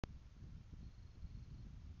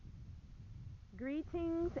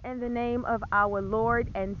Greetings in the name of our Lord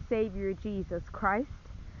and Savior Jesus Christ.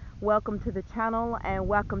 Welcome to the channel and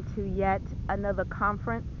welcome to yet another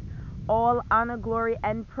conference. All honor, glory,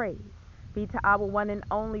 and praise be to our one and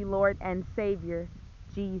only Lord and Savior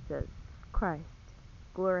Jesus Christ.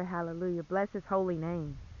 Glory, hallelujah. Bless his holy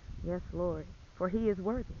name. Yes, Lord, for he is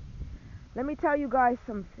worthy. Let me tell you guys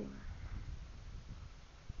something.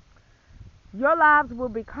 Your lives will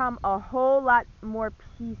become a whole lot more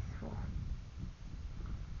peaceful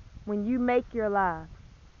when you make your life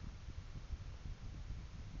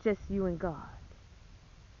just you and God.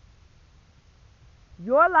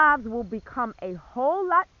 Your lives will become a whole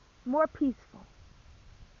lot more peaceful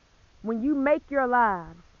when you make your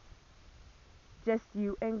lives just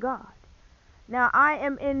you and God. Now, I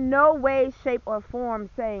am in no way, shape, or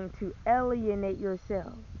form saying to alienate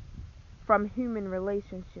yourselves from human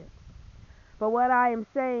relationships. But what I am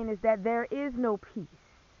saying is that there is no peace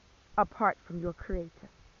apart from your Creator.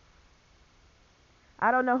 I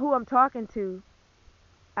don't know who I'm talking to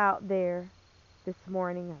out there this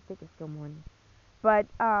morning. I think it's still morning. But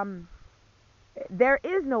there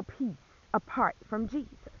is no peace apart from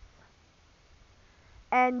Jesus.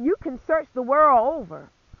 And you can search the world over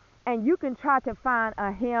and you can try to find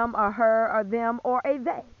a him or her or them or a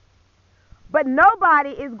they. But nobody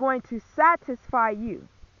is going to satisfy you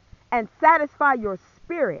and satisfy your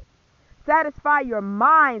spirit, satisfy your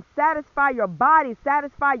mind, satisfy your body,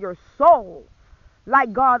 satisfy your soul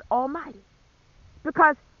like God Almighty.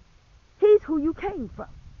 Because he's who you came from.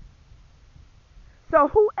 So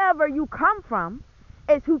whoever you come from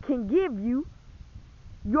is who can give you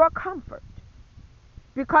your comfort.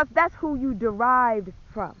 Because that's who you derived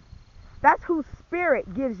from. That's whose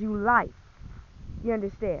spirit gives you life. You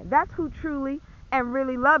understand? That's who truly and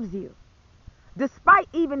really loves you. Despite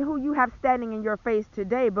even who you have standing in your face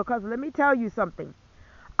today. Because let me tell you something.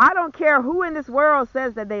 I don't care who in this world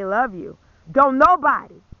says that they love you. Don't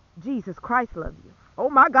nobody. Jesus Christ love you. Oh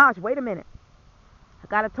my gosh, wait a minute. I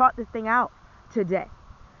got to talk this thing out today.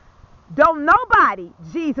 Don't nobody,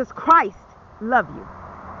 Jesus Christ, love you.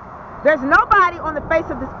 There's nobody on the face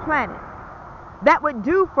of this planet that would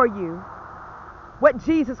do for you what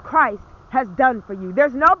Jesus Christ has done for you.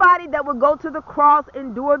 There's nobody that would go to the cross,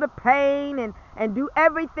 endure the pain, and do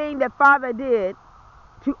everything that Father did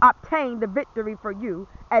to obtain the victory for you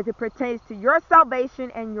as it pertains to your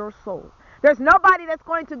salvation and your soul. There's nobody that's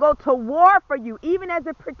going to go to war for you, even as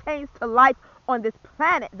it pertains to life on this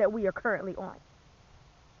planet that we are currently on.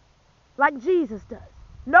 Like Jesus does.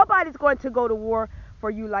 Nobody's going to go to war for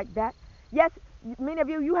you like that. Yes, many of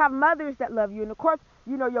you have mothers that love you. And of course,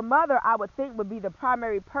 your mother, I would think, would be the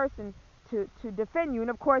primary person to defend you. And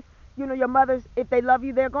of course, your mothers, if they love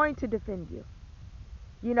you, they're going to defend you.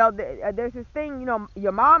 There's this thing,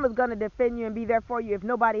 your mom is going to defend you and be there for you if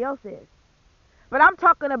nobody else is. But I'm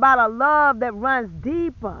talking about a love that runs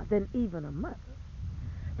deeper than even a mother.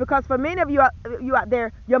 Because for many of you out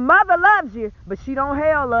there, your mother loves you, but she don't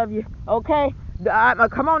hell love you. Okay?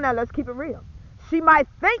 Come on now, let's keep it real. She might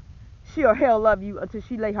think she'll hell love you until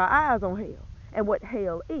she lay her eyes on hell and what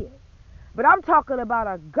hell is. But I'm talking about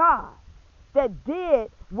a God that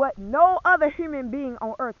did what no other human being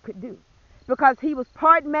on earth could do. Because he was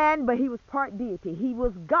part man, but he was part deity. He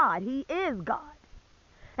was God. He is God.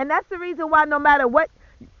 And that's the reason why no matter what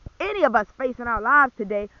any of us face in our lives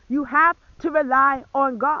today, you have to rely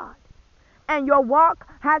on God. And your walk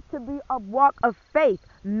has to be a walk of faith,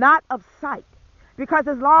 not of sight. Because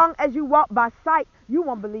as long as you walk by sight, you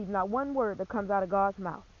won't believe not one word that comes out of God's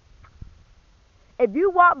mouth. If you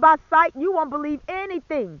walk by sight, you won't believe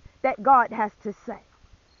anything that God has to say.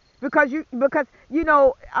 Because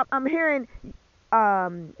I'm hearing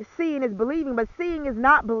seeing is believing, but seeing is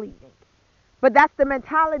not believing. But that's the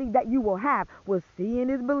mentality that you will have. Well,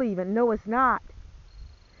 seeing is believing. No, it's not.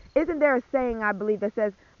 Isn't there a saying, I believe, that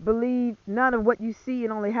says, believe none of what you see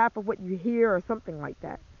and only half of what you hear, or something like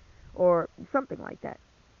that? Or something like that.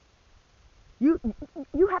 You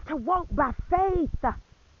have to walk by faith.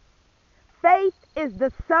 Faith is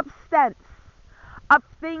the substance of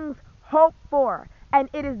things hoped for, and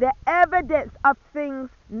it is the evidence of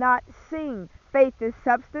things not seen. Faith is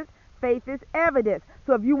substance. Faith is evidence.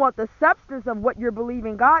 So if you want the substance of what you're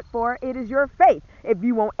believing God for, it is your faith. If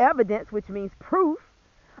you want evidence, which means proof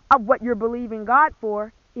of what you're believing God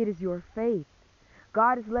for, it is your faith.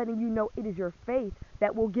 God is letting you know it is your faith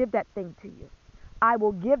that will give that thing to you. I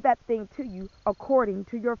will give that thing to you according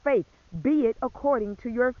to your faith. Be it according to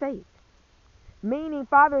your faith. Meaning,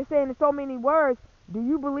 Father is saying in so many words, do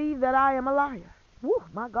you believe that I am a liar? Woo,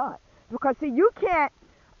 my God. Because see, you can't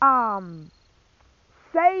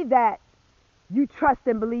say that you trust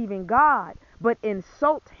and believe in God, but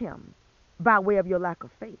insult him by way of your lack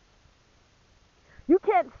of faith. You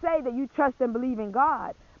can't say that you trust and believe in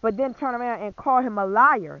God, but then turn around and call him a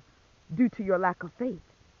liar due to your lack of faith.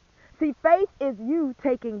 See, faith is you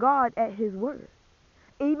taking God at his word,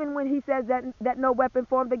 even when he says that no weapon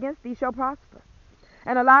formed against thee shall prosper.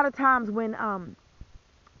 And a lot of times when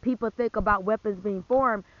people think about weapons being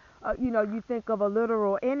formed, you think of a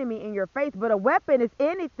literal enemy in your face, but a weapon is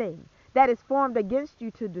anything that is formed against you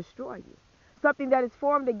to destroy you. Something that is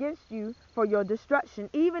formed against you for your destruction,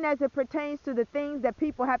 even as it pertains to the things that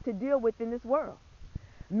people have to deal with in this world.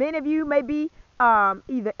 Many of you may be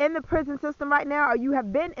either in the prison system right now, or you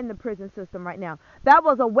have been in the prison system right now. That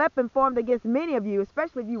was a weapon formed against many of you,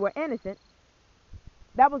 especially if you were innocent.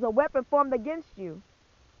 That was a weapon formed against you,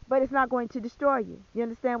 but it's not going to destroy you. You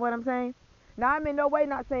understand what I'm saying? Now, I'm in no way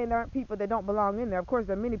not saying there aren't people that don't belong in there. Of course,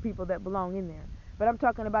 there are many people that belong in there. But I'm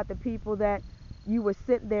talking about the people that you were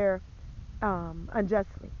sent there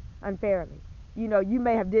unjustly, unfairly. You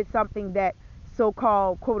may have did something that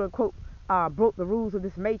so-called, quote unquote, broke the rules of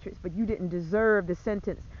this matrix, but you didn't deserve the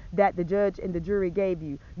sentence that the judge and the jury gave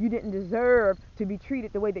you. You didn't deserve to be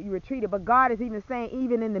treated the way that you were treated. But God is even saying,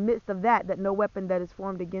 even in the midst of that no weapon that is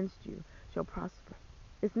formed against you shall prosper.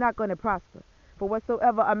 It's not going to prosper. For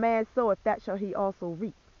whatsoever a man soweth, that shall he also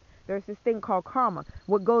reap. There's this thing called karma.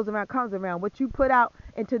 What goes around comes around. What you put out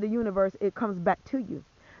into the universe, it comes back to you.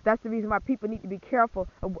 That's the reason why people need to be careful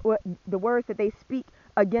of the words that they speak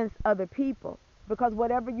against other people. Because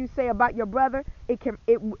whatever you say about your brother, it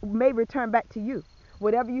may return back to you.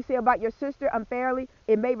 Whatever you say about your sister unfairly,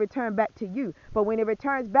 it may return back to you. But when it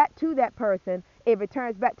returns back to that person, it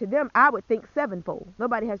returns back to them, I would think sevenfold.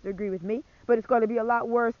 Nobody has to agree with me, but it's going to be a lot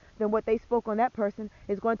worse than what they spoke on that person.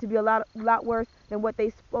 It's going to be a lot worse than what they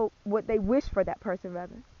spoke, what they wish for that person,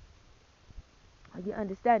 rather. Are you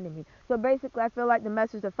understanding me? So basically, I feel like the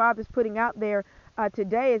message the Father's putting out there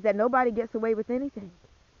today is that nobody gets away with anything.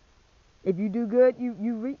 If you do good,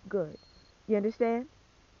 you reap good. You understand?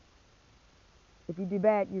 If you do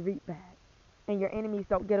bad, you reap bad. And your enemies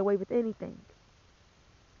don't get away with anything.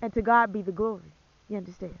 And to God be the glory. You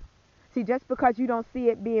understand? See, just because you don't see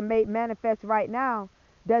it being made manifest right now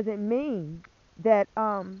doesn't mean that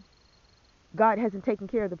God hasn't taken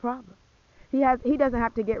care of the problem. He doesn't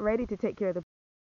have to get ready to take care of the